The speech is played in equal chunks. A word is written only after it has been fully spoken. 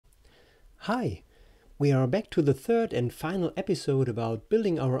Hi! We are back to the third and final episode about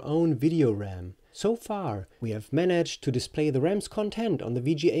building our own video RAM. So far, we have managed to display the RAM's content on the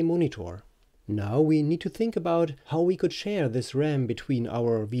VGA monitor. Now we need to think about how we could share this RAM between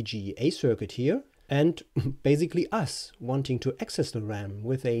our VGA circuit here and basically us wanting to access the RAM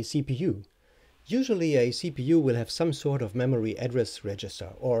with a CPU. Usually a CPU will have some sort of memory address register,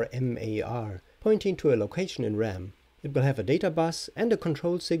 or MAR, pointing to a location in RAM. It will have a data bus and a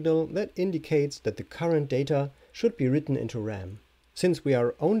control signal that indicates that the current data should be written into RAM. Since we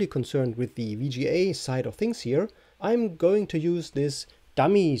are only concerned with the VGA side of things here, I'm going to use this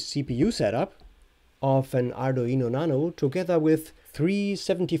dummy CPU setup of an Arduino Nano together with three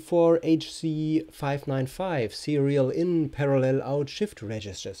 74HC595 serial in parallel out shift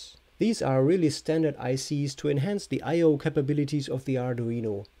registers. These are really standard ICs to enhance the I/O capabilities of the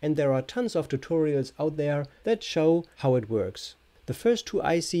Arduino, and there are tons of tutorials out there that show how it works. The first two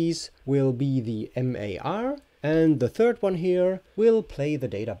ICs will be the MAR, and the third one here will play the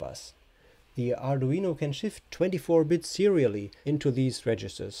data bus. The Arduino can shift 24 bits serially into these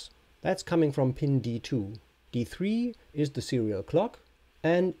registers. That's coming from pin D2. D3 is the serial clock,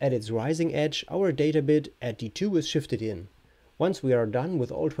 and at its rising edge our data bit at D2 is shifted in. Once we are done with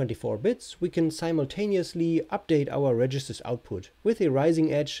all 24 bits, we can simultaneously update our register's output with a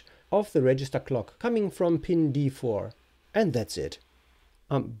rising edge of the register clock coming from pin D4. And that's it.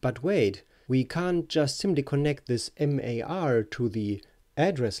 But wait, we can't just simply connect this MAR to the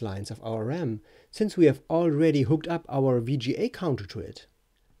address lines of our RAM, since we have already hooked up our VGA counter to it.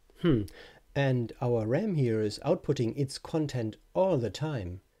 And our RAM here is outputting its content all the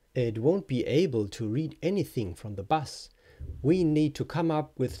time. It won't be able to read anything from the bus. We need to come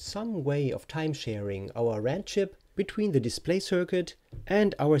up with some way of time sharing our RAM chip between the display circuit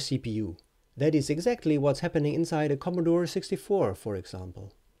and our CPU. That is exactly what's happening inside a Commodore 64, for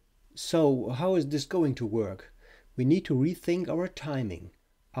example. So how is this going to work? We need to rethink our timing.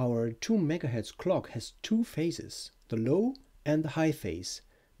 Our 2 MHz clock has two phases, the low and the high phase.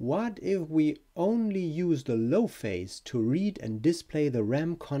 What if we only use the low phase to read and display the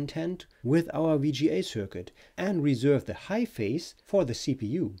RAM content with our VGA circuit and reserve the high phase for the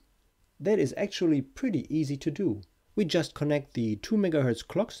CPU? That is actually pretty easy to do. We just connect the 2 MHz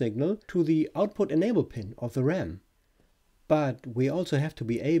clock signal to the output enable pin of the RAM. But we also have to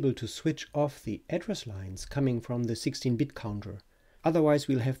be able to switch off the address lines coming from the 16-bit counter. Otherwise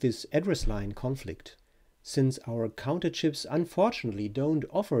we'll have this address line conflict. Since our counter chips unfortunately don't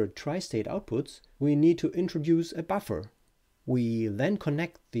offer tri-state outputs, we need to introduce a buffer. We then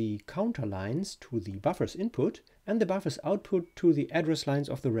connect the counter lines to the buffer's input and the buffer's output to the address lines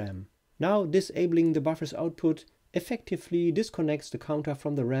of the RAM. Now disabling the buffer's output effectively disconnects the counter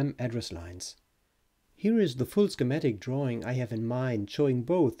from the RAM address lines. Here is the full schematic drawing I have in mind, showing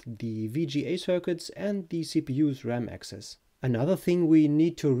both the VGA circuits and the CPU's RAM access. Another thing we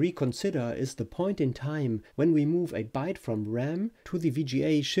need to reconsider is the point in time when we move a byte from RAM to the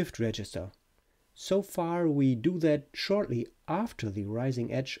VGA shift register. So far we do that shortly after the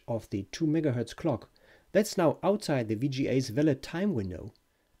rising edge of the 2 MHz clock. That's now outside the VGA's valid time window.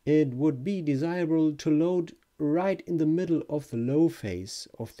 It would be desirable to load right in the middle of the low phase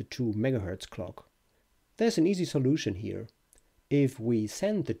of the 2 MHz clock. There's an easy solution here. If we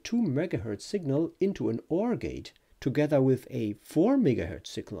send the 2 MHz signal into an OR gate, together with a 4 MHz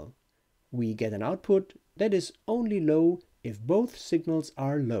signal, we get an output that is only low if both signals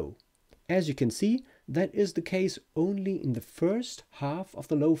are low. As you can see, that is the case only in the first half of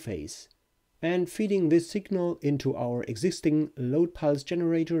the low phase. And feeding this signal into our existing load pulse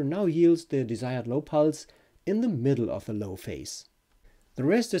generator now yields the desired low pulse in the middle of the low phase. The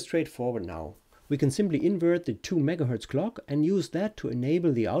rest is straightforward now. We can simply invert the 2 MHz clock and use that to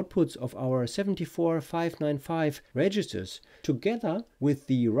enable the outputs of our 74595 registers together with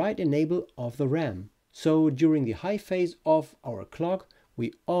the write enable of the RAM. So during the high phase of our clock,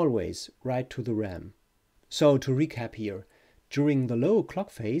 we always write to the RAM. So to recap here, during the low clock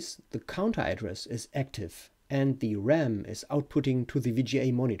phase, the counter address is active and the RAM is outputting to the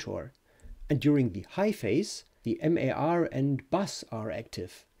VGA monitor. And during the high phase, the MAR and bus are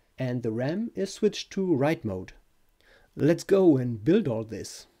active, and the RAM is switched to write mode. Let's go and build all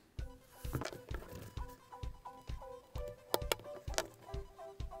this.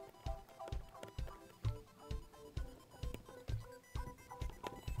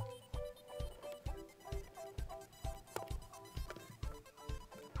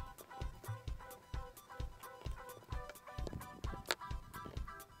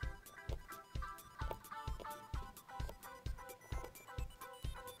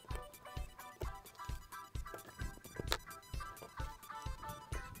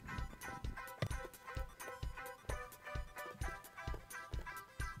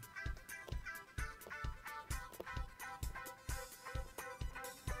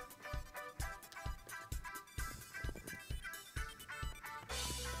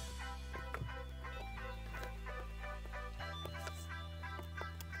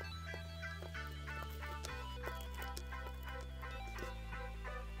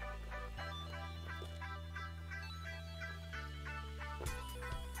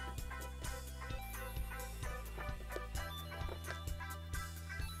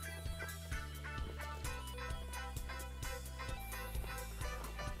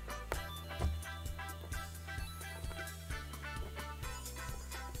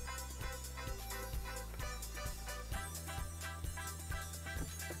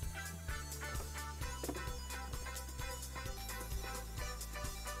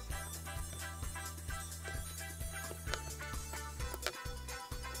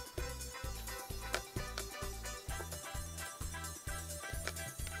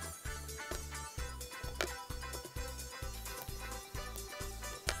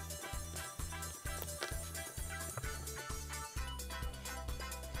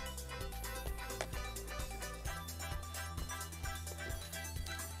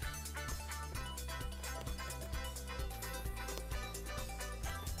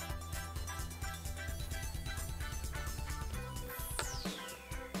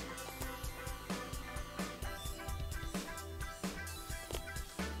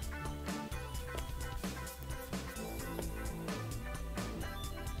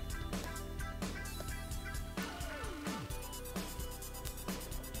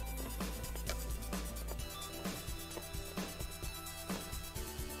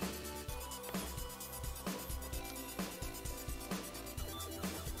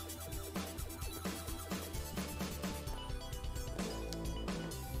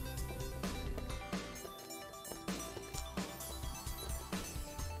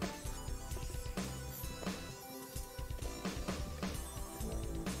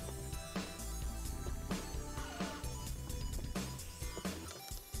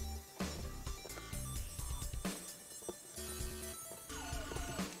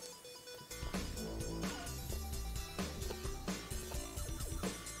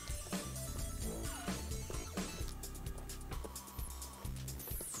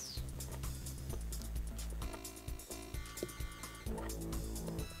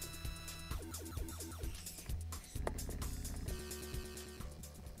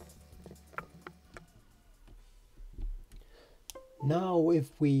 Now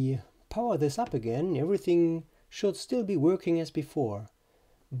if we power this up again, everything should still be working as before.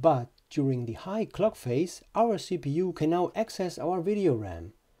 But during the high clock phase, our CPU can now access our video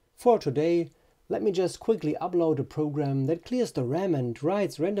RAM. For today, let me just quickly upload a program that clears the RAM and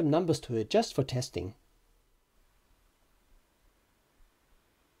writes random numbers to it just for testing.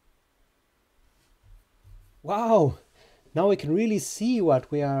 Wow! Now we can really see what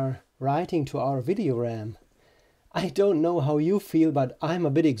we are writing to our video RAM. I don't know how you feel, but I'm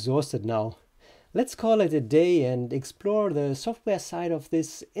a bit exhausted now. Let's call it a day and explore the software side of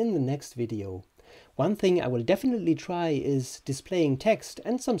this in the next video. One thing I will definitely try is displaying text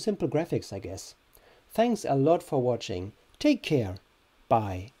and some simple graphics, I guess. Thanks a lot for watching. Take care.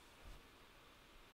 Bye.